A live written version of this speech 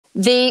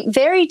The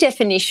very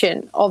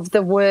definition of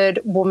the word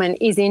woman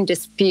is in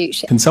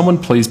dispute. Can someone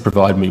please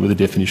provide me with a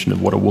definition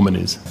of what a woman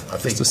is? I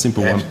think just a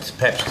simple one.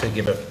 Perhaps to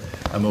give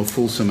a more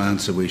fulsome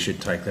answer, we should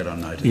take that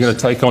on notice. You're going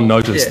to take on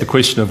notice the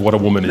question of what a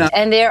woman is.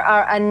 And there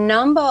are a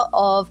number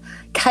of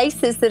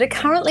cases that are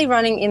currently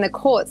running in the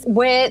courts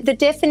where the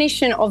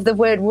definition of the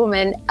word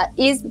woman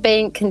is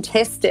being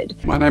contested.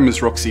 My name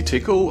is Roxy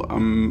Tickle.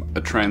 I'm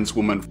a trans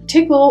woman.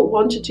 Tickle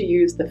wanted to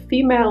use the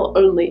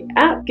female-only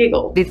app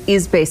Giggle. It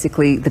is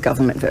basically the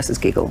government versus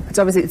Giggle. It's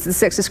obviously the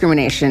Sex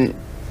Discrimination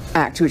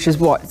Act, which is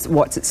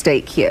what's at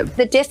stake here.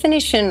 The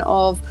definition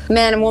of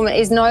man and woman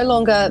is no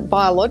longer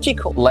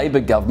biological. Labor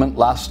government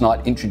last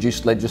night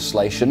introduced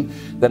legislation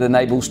that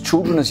enables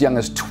children as young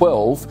as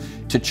 12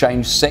 to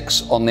change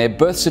sex on their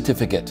birth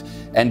certificate.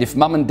 And if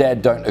mum and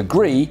dad don't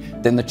agree,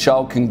 then the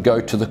child can go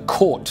to the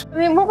court. I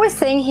mean, what we're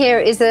seeing here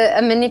is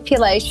a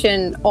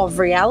manipulation of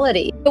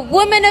reality. The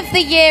Woman of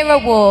the Year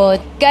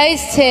award goes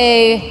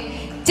to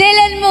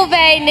Dylan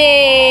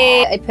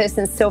Mulvaney. A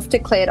person's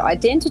self-declared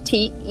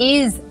identity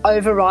is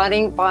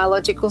overriding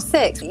biological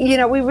sex. You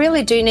know, we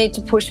really do need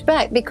to push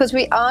back because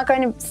we are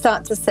going to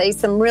start to see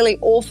some really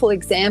awful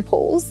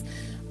examples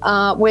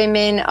where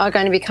men are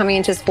going to be coming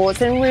into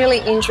sports and really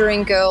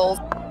injuring girls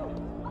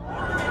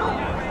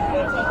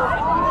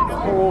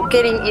or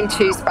getting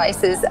into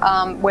spaces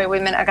where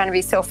women are going to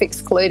be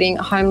self-excluding,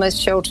 homeless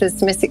shelters,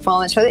 domestic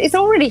violence shelters. It's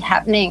already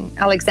happening,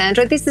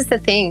 Alexandra. This is the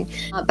thing.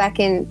 Back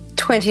in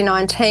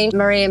 2019,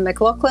 Maria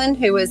McLaughlin,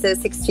 who was a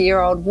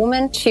 60-year-old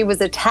woman, she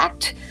was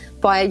attacked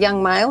by a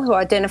young male who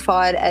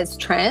identified as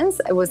trans.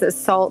 It was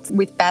assault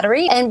with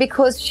battery. And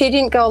because she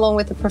didn't go along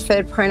with the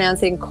preferred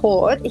pronouns in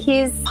court,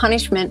 his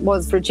punishment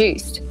was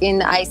reduced. In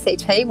the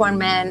ACT, one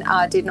man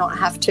did not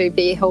have to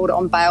be held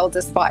on bail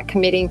despite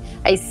committing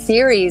a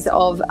series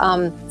of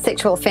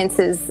sexual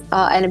offences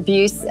and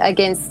abuse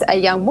against a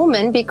young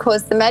woman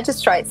because the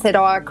magistrate said,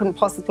 oh, I couldn't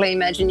possibly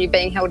imagine you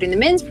being held in the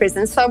men's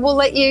prison, so we'll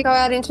let you go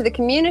out into the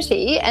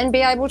community and be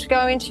able to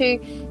go into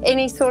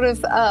any sort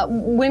of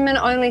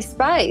women-only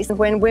space.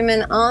 When women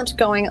aren't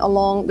going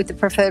along with the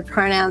preferred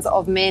pronouns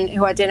of men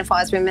who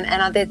identify as women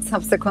and are then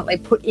subsequently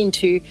put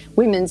into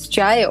women's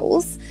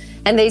jails,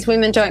 and these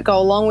women don't go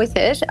along with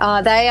it,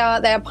 they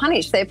are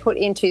punished. They're put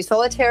into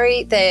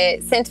solitary, their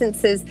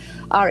sentences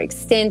are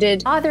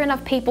extended. Are there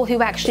enough people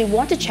who actually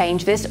want to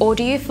change this, or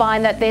do you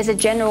find that there's a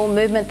general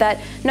movement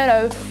that,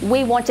 no,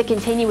 we want to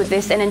continue with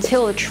this, and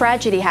until a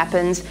tragedy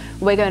happens,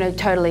 we're going to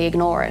totally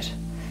ignore it?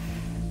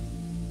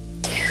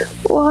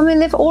 Well, I mean,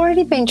 there have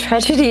already been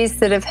tragedies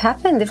that have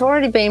happened. There have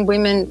already been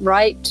women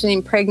raped and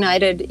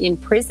impregnated in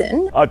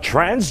prison. A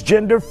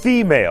transgender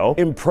female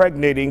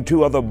impregnating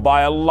two other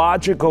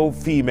biological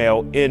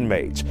female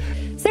inmates.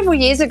 Several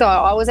years ago,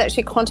 I was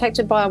actually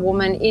contacted by a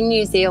woman in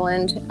New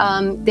Zealand.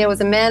 There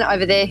was a man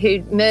over there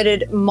who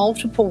murdered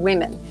multiple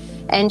women,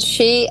 and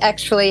she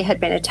actually had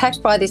been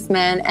attacked by this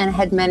man and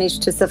had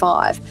managed to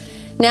survive.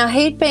 Now,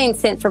 he'd been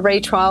sent for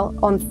retrial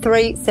on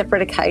 3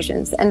 separate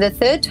occasions, and the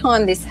third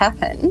time this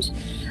happened,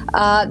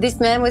 this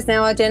man was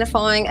now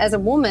identifying as a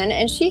woman,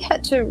 and she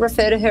had to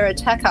refer to her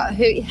attacker,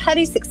 who, had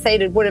he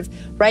succeeded, would have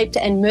raped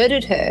and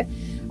murdered her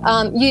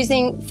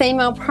using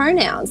female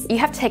pronouns. You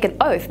have to take an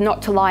oath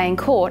not to lie in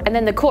court, and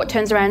then the court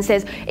turns around and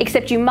says,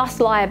 except you must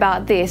lie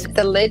about this.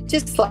 The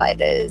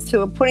legislators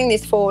who are putting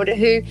this forward,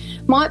 who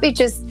might be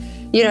just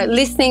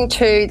listening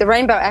to the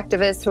rainbow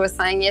activists who are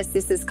saying, yes,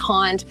 this is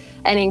kind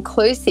and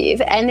inclusive,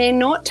 and they're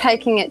not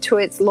taking it to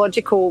its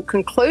logical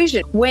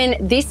conclusion when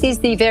this is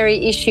the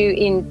very issue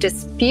in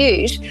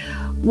dispute.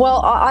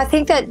 Well, I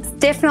think that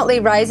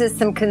definitely raises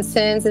some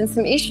concerns and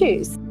some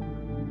issues.